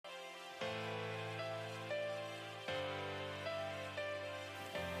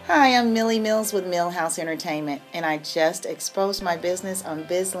Hi, I'm Millie Mills with Millhouse Entertainment, and I just exposed my business on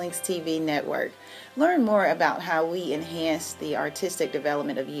BizLinks TV network. Learn more about how we enhance the artistic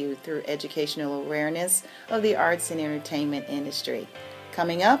development of youth through educational awareness of the arts and entertainment industry.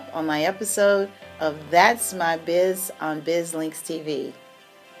 Coming up on my episode of That's My Biz on BizLinks TV.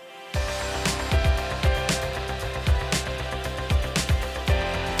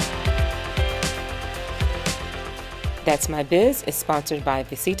 That's My Biz is sponsored by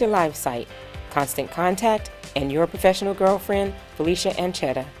Visita LiveSite, Constant Contact, and your professional girlfriend, Felicia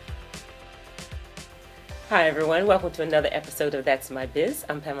Anchetta. Hi everyone, welcome to another episode of That's My Biz.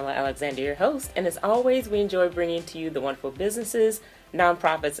 I'm Pamela Alexander, your host, and as always, we enjoy bringing to you the wonderful businesses,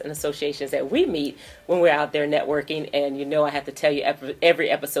 nonprofits, and associations that we meet when we're out there networking. And you know I have to tell you every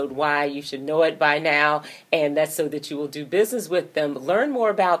episode why. You should know it by now, and that's so that you will do business with them, learn more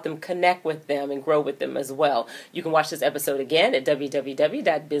about them, connect with them, and grow with them as well. You can watch this episode again at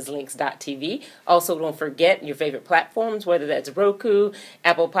www.bizlinks.tv. Also, don't forget your favorite platforms, whether that's Roku,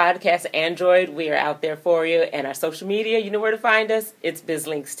 Apple Podcasts, Android. We are out there for you. And our social media, you know where to find us. It's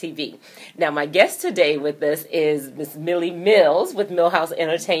BizLinks TV. Now, my guest today with us is Miss Millie Mills with Millhouse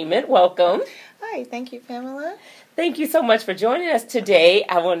Entertainment. Welcome. Hi, thank you, Pamela. Thank you so much for joining us today.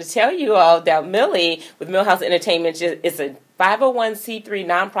 I want to tell you all that Millie with Millhouse Entertainment is a 501c3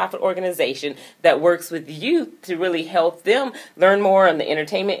 nonprofit organization that works with youth to really help them learn more on the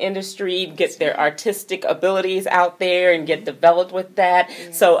entertainment industry, get their artistic abilities out there and get developed with that.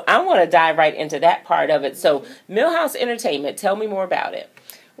 Yeah. So I want to dive right into that part of it. So Millhouse Entertainment, tell me more about it.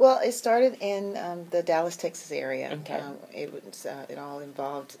 Well, it started in the Dallas, Texas area. Okay. It all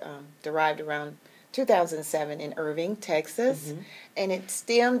derived around 2007 in Irving, Texas, and it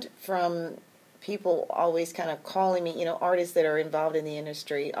stemmed from people always kind of calling me, artists that are involved in the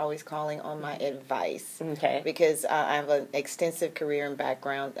industry, always calling on my advice. Okay. Because I have an extensive career and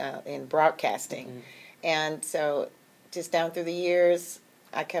background in broadcasting. And so just down through the years,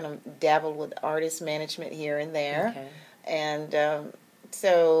 I kind of dabbled with artist management here and there. Okay. And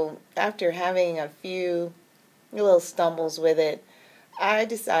so after having a few little stumbles with it, I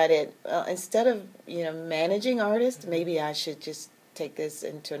decided instead of managing artists, maybe I should just take this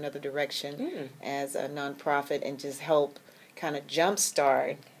into another direction as a nonprofit and just help kind of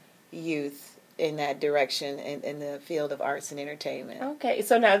jumpstart youth in that direction in the field of arts and entertainment. Okay,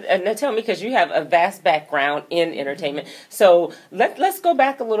 so now tell me, because you have a vast background in entertainment, so let's go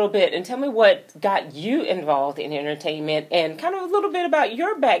back a little bit and tell me what got you involved in entertainment and kind of a little bit about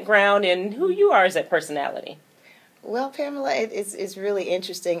your background and who you are as a personality. Well, Pamela, it's really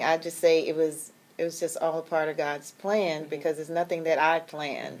interesting. I just say it was just all a part of God's plan because it's nothing that I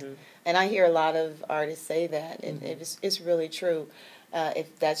planned. And I hear a lot of artists say that, and it's really true.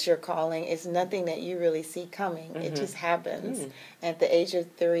 If that's your calling, it's nothing that you really see coming. It just happens. At the age of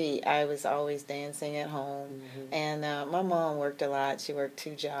 3, I was always dancing at home. And my mom worked a lot. She worked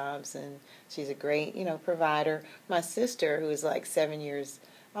 2 jobs, and she's a great, provider. My sister, who is like 7 years,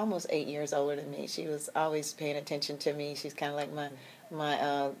 almost 8 years older than me, she was always paying attention to me. She's kind of like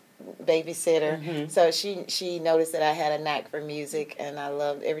my babysitter. So she noticed that I had a knack for music, and I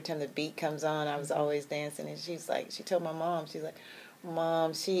loved every time the beat comes on, I was always dancing. And she told my mom, she's like,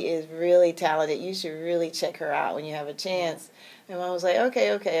 Mom, she is really talented. You should really check her out when you have a chance. And Mom was like,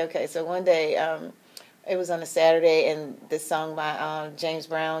 okay. So one day, it was on a Saturday, and this song by James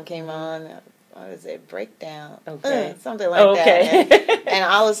Brown came on. What is it? Breakdown. Okay. Something like that. And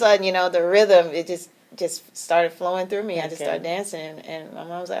all of a sudden, the rhythm, it just started flowing through me. I just started dancing, and my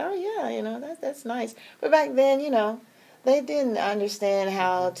mom was like, oh, yeah, that's nice. But back then, they didn't understand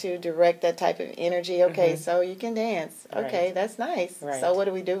how to direct that type of energy. Okay, so you can dance. Okay, Right. That's nice. Right. So what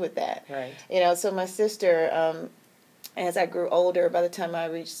do we do with that? Right. So my sister, as I grew older, by the time I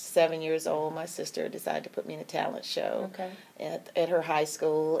reached 7 years old, my sister decided to put me in a talent show at her high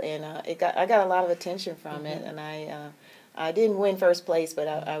school, and I got a lot of attention from it, and I didn't win first place, but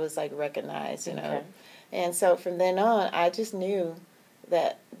I was like recognized, And so from then on, I just knew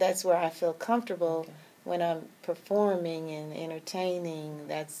that that's where I feel comfortable. When I'm performing and entertaining,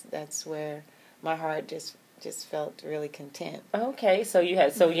 that's where my heart just felt really content. Okay, so you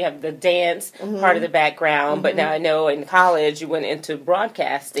have the dance part of the background, but now I know in college you went into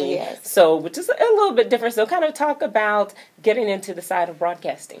broadcasting. Yes. So which is a little bit different. So kind of talk about getting into the side of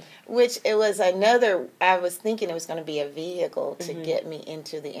broadcasting. Which it was I was thinking it was going to be a vehicle to get me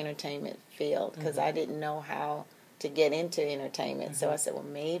into the entertainment field because I didn't know how to get into entertainment. So I said, well,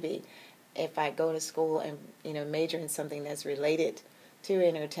 maybe if I go to school and major in something that's related to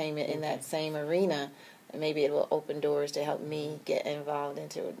entertainment in that same arena, maybe it will open doors to help me get involved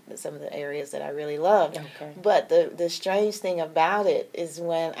into some of the areas that I really love. Okay. But the strange thing about it is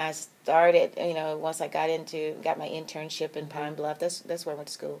when I started, once I got my internship in Pine Bluff, that's where I went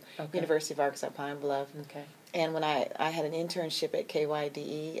to school, University of Arkansas, Pine Bluff. Okay. And when I had an internship at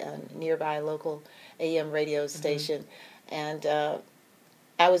KYDE, a nearby local AM radio station, and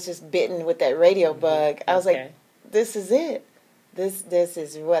I was just bitten with that radio bug. I was like, this is it. This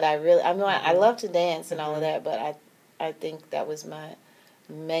is what I really, I love to dance and all of that, but I think that was my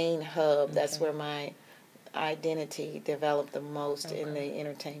main hub. That's where my identity developed the most in the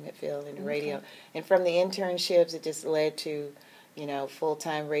entertainment field, in the radio. And from the internships, it just led to,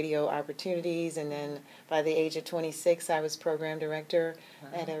 full-time radio opportunities. And then by the age of 26, I was program director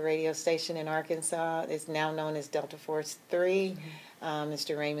at a radio station in Arkansas. It's now known as Delta Force 3.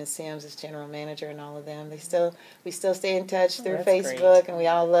 Mr. Raymond Sims is general manager, and all of them. We still stay in touch through Facebook, great. And we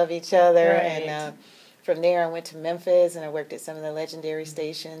all love each other. Right. And from there, I went to Memphis, and I worked at some of the legendary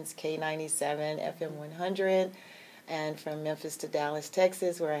stations, K97, FM 100, and from Memphis to Dallas,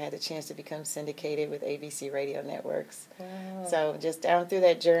 Texas, where I had the chance to become syndicated with ABC Radio Networks. Wow. So just down through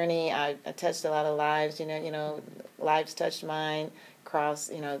that journey, I touched a lot of lives. Lives touched mine,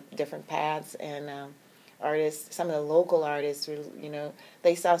 crossed different paths, and artists, some of the local artists,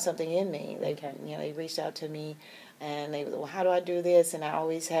 they saw something in me. They reached out to me, and they, well, how do I do this? And I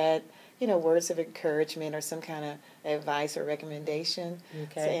always had, words of encouragement or some kind of advice or recommendation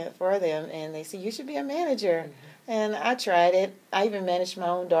for them. And they said, you should be a manager. And I tried it. I even managed my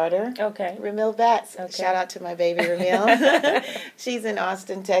own daughter, Ramil Batts. Shout out to my baby, Ramil. She's in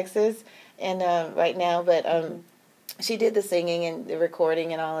Austin, Texas, and right now, but she did the singing and the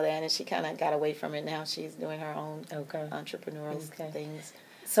recording and all of that, and she kind of got away from it. Now she's doing her own entrepreneurial things.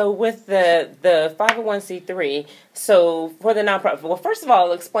 So with the 501c3, so for the nonprofit, well, first of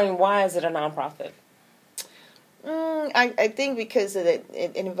all, explain why is it a nonprofit? I think because of it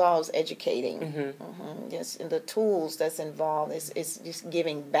involves educating. Yes, and the tools that's involved is just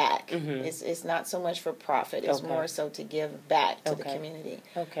giving back. It's not so much for profit. It's more so to give back to the community.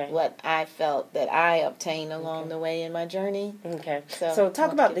 What I felt that I obtained along the way in my journey. So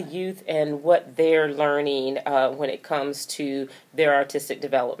talk about the youth and what they're learning when it comes to their artistic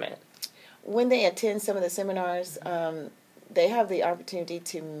development. When they attend some of the seminars, they have the opportunity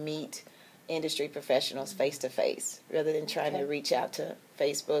to meet industry professionals face-to-face rather than trying to reach out to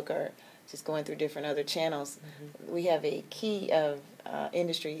Facebook or just going through different other channels. We have a key of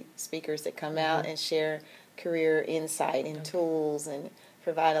industry speakers that come out and share career insight and tools and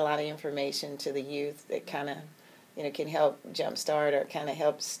provide a lot of information to the youth that kind of can help jumpstart or kind of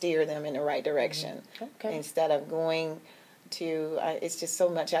help steer them in the right direction. Instead of going to, it's just so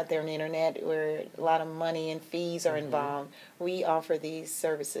much out there on the internet where a lot of money and fees are involved. We offer these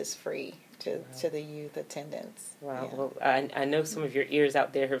services free to the youth attendants. Wow. Yeah. Well, I know some of your ears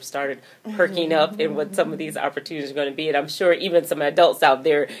out there have started perking up in what some of these opportunities are going to be, and I'm sure even some adults out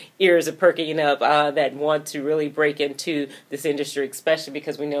there, ears are perking up that want to really break into this industry, especially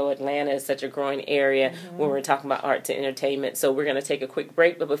because we know Atlanta is such a growing area when we're talking about arts and entertainment. So we're going to take a quick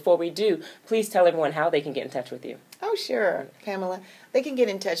break, but before we do, please tell everyone how they can get in touch with you. Oh, sure, Pamela. They can get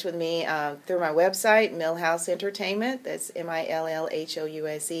in touch with me through my website, Millhouse Entertainment. That's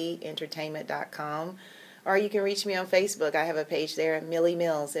MILLHOUSE entertainment.com. Or you can reach me on Facebook. I have a page there, Millie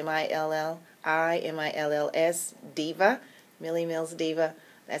Mills, MILLIMILLS Diva, Millie Mills Diva.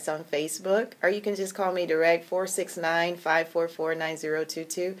 That's on Facebook. Or you can just call me direct,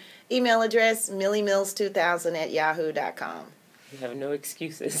 469-544-9022. Email address, milliemills2000@yahoo.com. You have no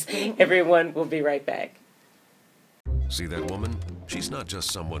excuses. Everyone will be right back. See that woman? She's not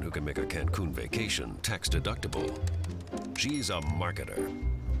just someone who can make a Cancun vacation tax deductible. She's a marketer.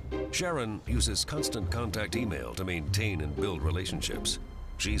 Sharon uses Constant Contact email to maintain and build relationships.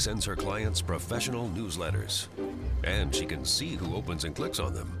 She sends her clients professional newsletters. And she can see who opens and clicks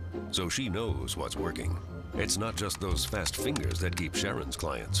on them, so she knows what's working. It's not just those fast fingers that keep Sharon's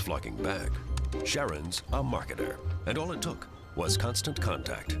clients flocking back. Sharon's a marketer, and all it took was Constant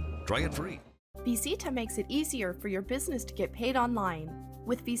Contact. Try it free. Visita makes it easier for your business to get paid online.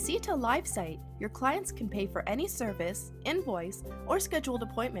 With Visita LiveSite, your clients can pay for any service, invoice, or scheduled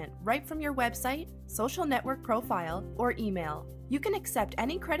appointment right from your website, social network profile, or email. You can accept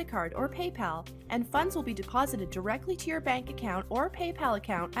any credit card or PayPal, and funds will be deposited directly to your bank account or PayPal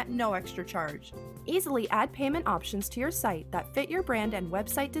account at no extra charge. Easily add payment options to your site that fit your brand and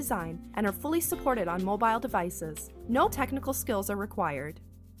website design and are fully supported on mobile devices. No technical skills are required.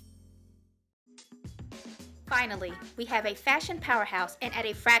 Finally, we have a fashion powerhouse and at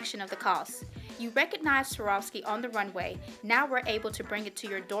a fraction of the cost. You recognize Swarovski on the runway. Now we're able to bring it to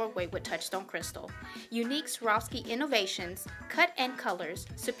your doorway with Touchstone Crystal. Unique Swarovski innovations, cut and colors,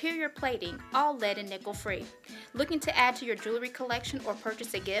 superior plating, all lead and nickel free. Looking to add to your jewelry collection or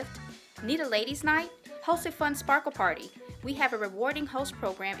purchase a gift? Need a ladies' night? Host a fun sparkle party. We have a rewarding host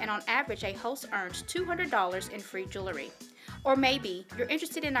program, and on average a host earns $200 in free jewelry. Or maybe you're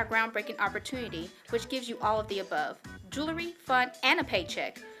interested in our groundbreaking opportunity, which gives you all of the above: jewelry, fun, and a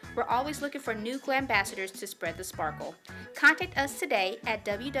paycheck. We're always looking for new glambassadors to spread the sparkle. Contact us today at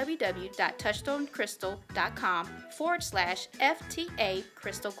www.touchstonecrystal.com/FTA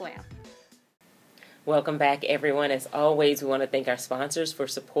Crystal Glam. Welcome back, everyone. As always, we want to thank our sponsors for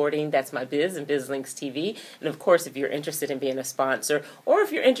supporting That's My Biz and BizLinks TV. And of course, if you're interested in being a sponsor, or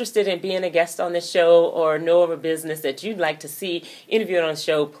if you're interested in being a guest on the show, or know of a business that you'd like to see interviewed on the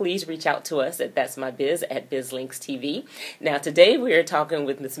show, please reach out to us at That's My Biz at BizLinks TV. Now, today we are talking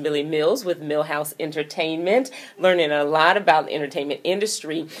with Miss Millie Mills with Millhouse Entertainment, learning a lot about the entertainment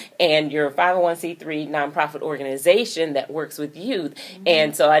industry and your 501c3 nonprofit organization that works with youth. Mm-hmm.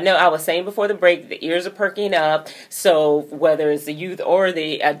 And so I know I was saying before the break, the ears are perking up, so whether it's the youth or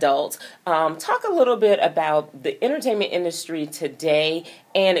the adults, talk a little bit about the entertainment industry today,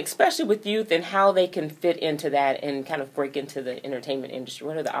 and especially with youth, and how they can fit into that and kind of break into the entertainment industry.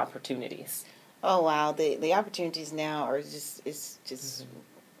 What are the opportunities? Oh, wow. The opportunities now are just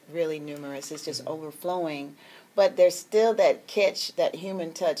really numerous. It's just overflowing. But there's still that catch, that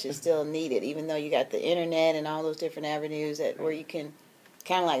human touch is still needed, even though you got the internet and all those different avenues where you can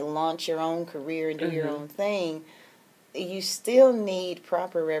kind of like launch your own career and do your own thing. You still need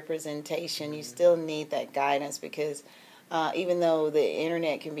proper representation. You still need that guidance, because even though the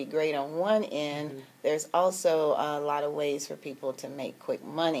internet can be great on one end, there's also a lot of ways for people to make quick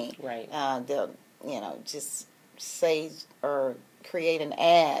money. Right. They'll, just say or create an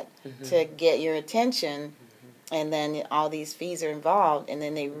ad to get your attention, and then all these fees are involved, and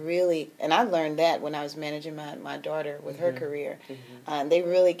then they really, and I learned that when I was managing my daughter with her career, they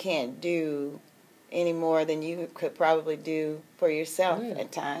really can't do any more than you could probably do for yourself at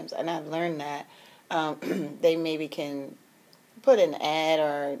times, and I've learned that. They maybe can put an ad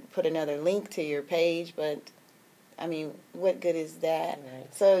or put another link to your page, but I mean, what good is that?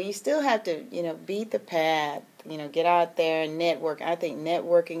 Right. So you still have to, beat the path, get out there and network. I think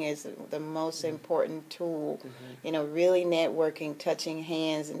networking is the most important tool, really networking, touching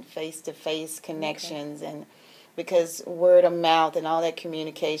hands and face-to-face connections, and because word of mouth and all that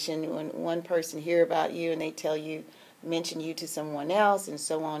communication, when one person hear about you and they tell you, mention you to someone else, and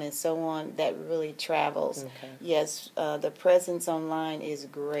so on, that really travels. Yes, the presence online is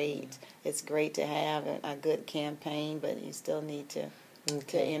great. It's great to have a good campaign, but you still need to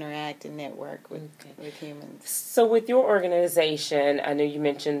interact and network with humans. So with your organization, I know you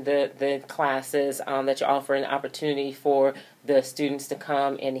mentioned the classes that you offer, an opportunity for the students to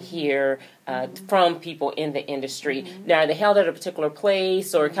come and hear from people in the industry. Now, are they held at a particular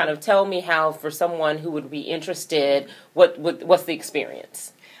place, or kind of tell me how, for someone who would be interested, what's the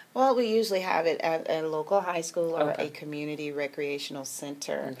experience? Well, we usually have it at a local high school or a community recreational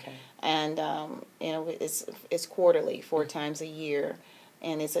center. And, it's quarterly, 4 times a year.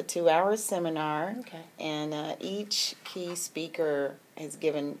 And it's a 2-hour seminar. And each key speaker is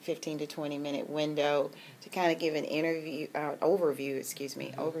given 15 to 20-minute window to kind of give an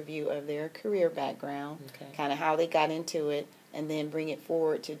overview of their career background, kind of how they got into it, and then bring it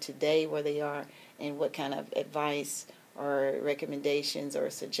forward to today, where they are, and what kind of advice or recommendations or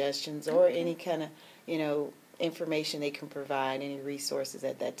suggestions or any kind of, information they can provide, any resources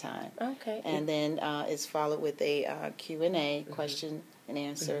at that time. And then it's followed with a Q&A, question and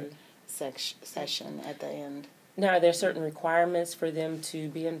answer session at the end. Now, are there certain requirements for them to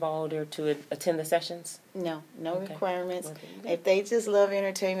be involved or to attend the sessions? No requirements. If they just love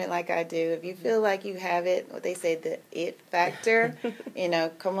entertainment like I do, if you feel like you have it, what they say, the it factor,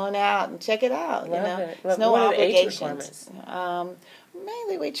 come on out and check it out. There's no obligations.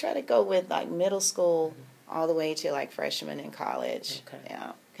 Mainly we try to go with like middle school all the way to like freshmen in college.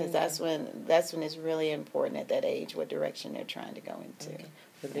 Because that's when it's really important at that age what direction they're trying to go into.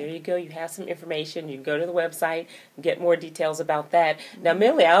 So there you go. You have some information. You can go to the website and get more details about that. Now,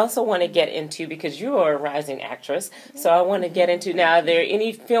 Millie, I also want to get into, because you are a rising actress, so I want to get into, now, are there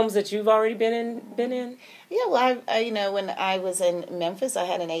any films that you've already been in? Yeah, well, I when I was in Memphis, I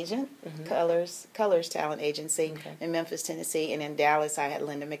had an agent, Colors Talent Agency in Memphis, Tennessee, and in Dallas, I had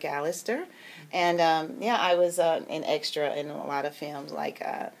Linda McAllister. And, I was an extra in a lot of films, like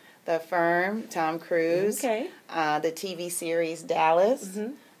The Firm, Tom Cruise, the TV series Dallas,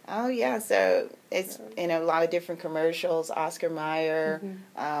 Oh, yeah. So it's, a lot of different commercials, Oscar Mayer,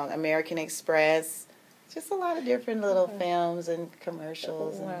 American Express, just a lot of different little films and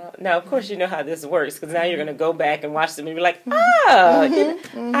commercials. Wow. Now, of course, you know how this works, because now you're going to go back and watch them and be like, now I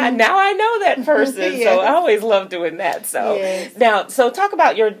know that person. Yes. So I always love doing that. So Yes. now, talk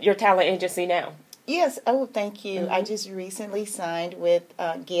about your talent agency now. Yes. Oh, thank you. I just recently signed with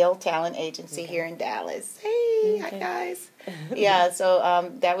Gale Talent Agency here in Dallas. Hey, hi guys. Yeah,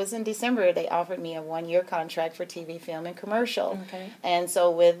 so that was in December. They offered me a 1-year contract for TV, film, and commercial. Okay. And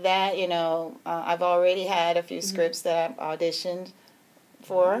so with that, I've already had a few scripts that I've auditioned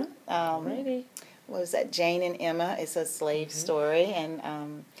for. Ready. What was that? Jane and Emma. It's a slave story,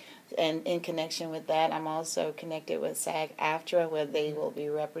 and in connection with that, I'm also connected with SAG-AFTRA, where they will be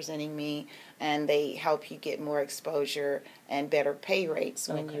representing me, and they help you get more exposure and better pay rates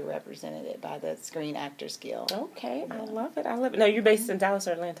when you're represented by the Screen Actors Guild. Okay, I love it. Now, you're based in Dallas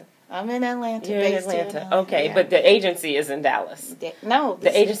or Atlanta? I'm in Atlanta. You're in based Atlanta. Okay, but the agency is in Dallas. No.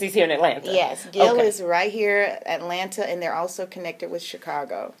 The agency's here in Atlanta. Yes, Gil is right here, Atlanta, and they're also connected with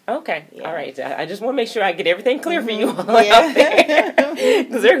Chicago. Okay, Yeah. all right. I just want to make sure I get everything clear for you all out there,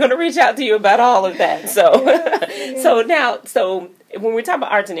 because they're going to reach out to you about all of that. So, so when we talk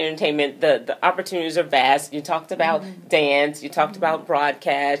about arts and entertainment, the opportunities are vast. You talked about dance, you talked about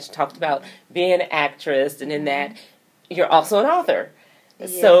broadcast, you talked about being an actress, and in that, you're also an author.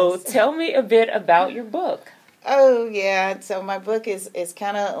 Yes. So tell me a bit about your book. Oh, yeah. So my book is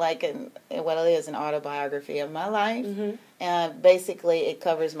kind of like an autobiography of my life. Basically, it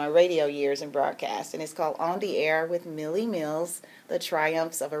covers my radio years in broadcast, and it's called On the Air with Millie Mills, The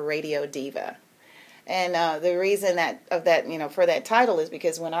Triumphs of a Radio Diva. And the reason for that title is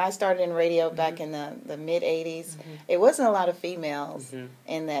because when I started in radio back in the mid '80s, it wasn't a lot of females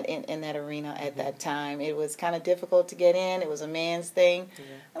in that arena at that time. It was kind of difficult to get in. It was a man's thing.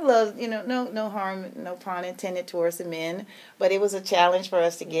 I love, no harm, no pun intended towards the men, but it was a challenge for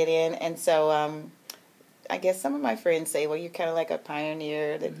us to get in. And so I guess some of my friends say, well, you're kind of like a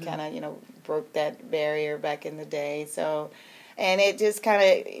pioneer that kind of broke that barrier back in the day. So. And it just kind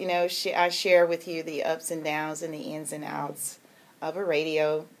of, I share with you the ups and downs and the ins and outs of a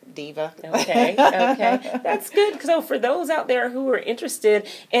radio diva. Okay. That's good. So for those out there who are interested,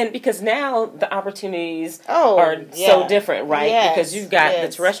 and because now the opportunities are so different, right? Yes, because you've got the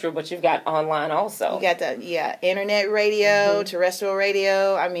terrestrial, but you've got online also. You got the, internet radio, terrestrial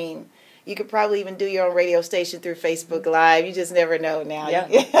radio. I mean, you could probably even do your own radio station through Facebook Live. You just never know now. Yeah.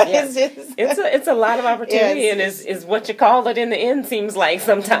 It's a lot of opportunity, and is what you call it in the end seems like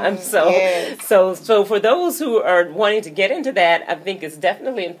sometimes. So for those who are wanting to get into that, I think it's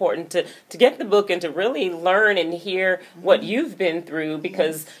definitely important to get the book and to really learn and hear what you've been through,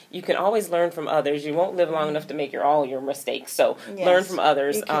 because you can always learn from others. You won't live long enough to make all your mistakes. So learn from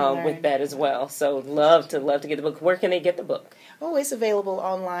others with that as well. So love to get the book. Where can they get the book? Oh, it's available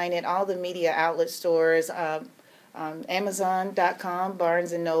online at all the media outlet stores, Amazon.com,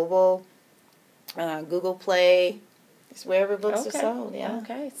 Barnes & Noble, Google Play. It's wherever books are sold,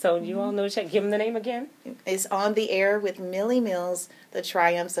 Okay, so you all know to check. Give them the name again. It's On the Air with Millie Mills, The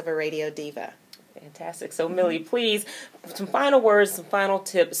Triumphs of a Radio Diva. Fantastic. So, Millie, please, some final words, some final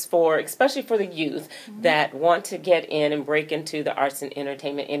tips especially for the youth that want to get in and break into the arts and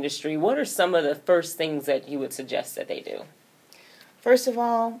entertainment industry. What are some of the first things that you would suggest that they do? First of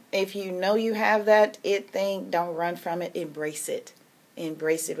all, if you know you have that thing, don't run from it. Embrace it.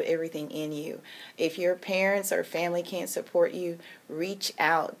 Embrace it with everything in you. If your parents or family can't support you, reach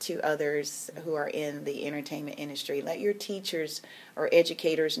out to others who are in the entertainment industry. Let your teachers or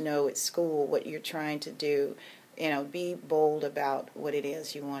educators know at school what you're trying to do. Be bold about what it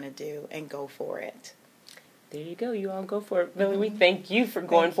is you want to do and go for it. There you go. You all go for it. Millie, we thank you for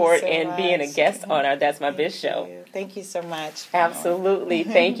going for it and being a guest on our That's My Biz show. Thank you so much. Absolutely.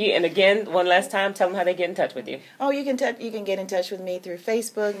 Thank you. And again, one last time, tell them how they get in touch with you. Oh, you can get in touch with me through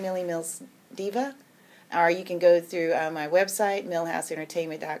Facebook, Millie Mills Diva, or you can go through my website,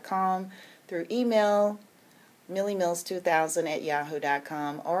 millhouseentertainment.com, through email,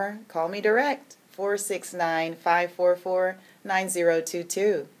 milliemills2000@yahoo.com, or call me direct,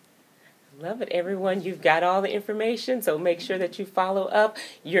 469-544-9022. Love it, everyone. You've got all the information, so make sure that you follow up.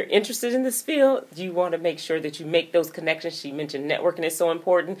 You're interested in this field. You want to make sure that you make those connections. She mentioned networking is so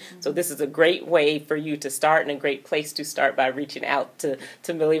important, so this is a great way for you to start and a great place to start by reaching out to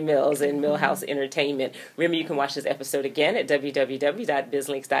Millie Mills and Millhouse Entertainment. Remember, you can watch this episode again at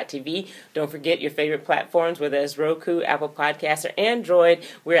www.bizlinks.tv. Don't forget your favorite platforms, whether it's Roku, Apple Podcasts, or Android.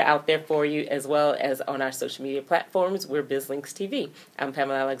 We're out there for you, as well as on our social media platforms. We're BizLinks TV. I'm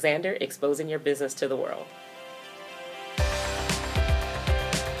Pamela Alexander, exposing your business to the world.